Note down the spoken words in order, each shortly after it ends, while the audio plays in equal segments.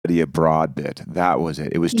the abroad bit. That was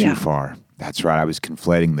it. It was too far. That's right. I was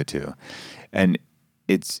conflating the two. And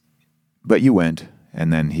but you went,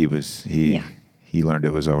 and then he learned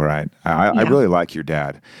it was all right. I really like your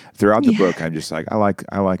dad. Throughout the book, I'm just like, I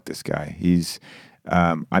like this guy. He's,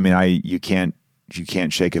 you can't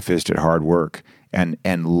shake a fist at hard work and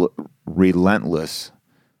relentless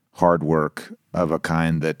hard work of a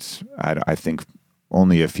kind that I think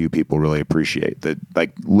only a few people really appreciate. That,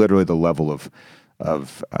 like, literally the level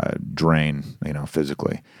of drain,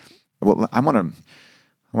 physically. Well, I want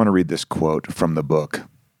to read this quote from the book,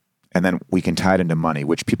 and then we can tie it into money,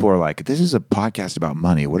 which people are like, this is a podcast about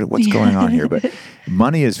money. What's going on here? But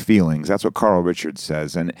money is feelings. That's what Carl Richards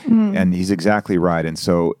says. And he's exactly right. And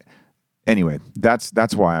so anyway,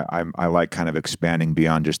 that's why I like kind of expanding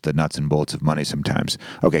beyond just the nuts and bolts of money sometimes.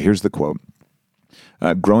 Okay, here's the quote.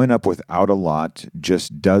 Growing up without a lot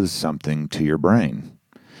just does something to your brain.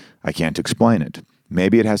 I can't explain it.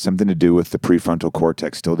 Maybe it has something to do with the prefrontal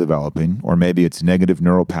cortex still developing, or maybe it's negative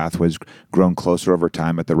neural pathways grown closer over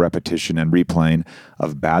time at the repetition and replaying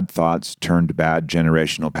of bad thoughts turned bad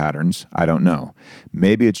generational patterns. I don't know.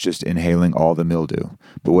 Maybe it's just inhaling all the mildew.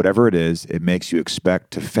 But whatever it is, it makes you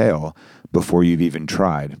expect to fail before you've even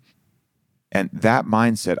tried. And that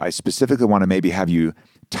mindset, I specifically want to maybe have you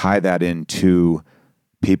tie that into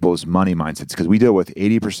people's money mindsets, because we deal with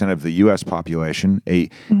 80% of the U.S. population,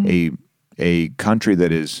 a country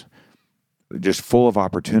that is just full of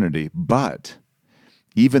opportunity, but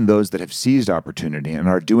even those that have seized opportunity and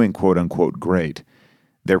are doing quote unquote great,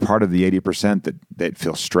 they're part of the 80% that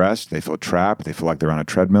feel stressed, they feel trapped, they feel like they're on a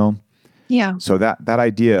treadmill. Yeah. So that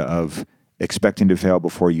idea of expecting to fail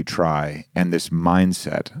before you try and this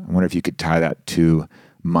mindset, I wonder if you could tie that to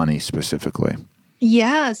money specifically.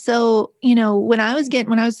 Yeah. So, when I was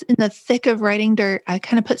in the thick of writing dirt, I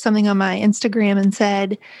kind of put something on my Instagram and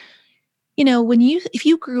said, if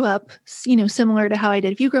you grew up, similar to how I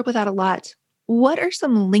did, if you grew up without a lot, what are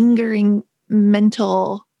some lingering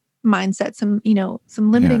mental mindsets,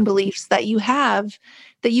 some limiting beliefs that you have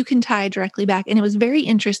that you can tie directly back? And it was very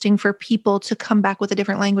interesting for people to come back with a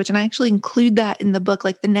different language. And I actually include that in the book,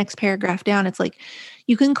 like the next paragraph down. It's like,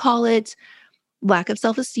 you can call it lack of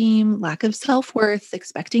self-esteem, lack of self-worth,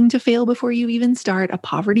 expecting to fail before you even start, a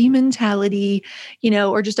poverty mentality,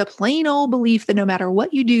 or just a plain old belief that no matter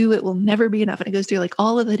what you do, it will never be enough. And it goes through like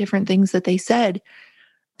all of the different things that they said.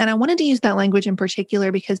 And I wanted to use that language in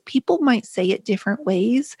particular because people might say it different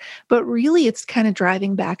ways, but really it's kind of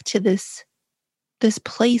driving back to this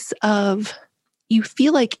place of, you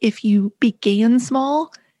feel like if you began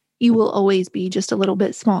small, you will always be just a little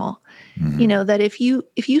bit small. Mm-hmm. That if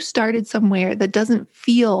you started somewhere that doesn't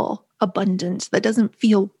feel abundant, that doesn't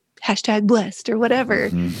feel #blessed or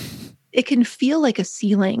whatever, it can feel like a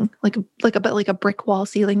ceiling, like a brick wall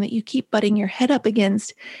ceiling that you keep butting your head up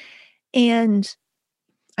against. And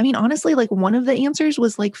I mean, honestly, like one of the answers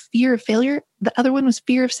was like fear of failure. The other one was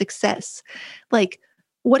fear of success. Like,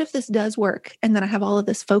 what if this does work? And then I have all of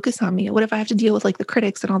this focus on me. What if I have to deal with like the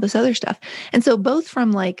critics and all this other stuff? And so both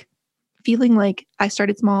from like feeling like I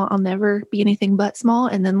started small, I'll never be anything but small.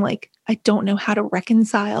 And then like, I don't know how to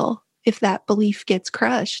reconcile if that belief gets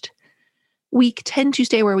crushed. We tend to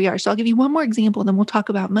stay where we are. So I'll give you one more example, and then we'll talk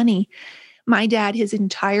about money. My dad, his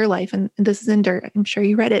entire life, and this is in dirt, I'm sure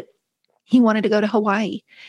you read it, he wanted to go to Hawaii.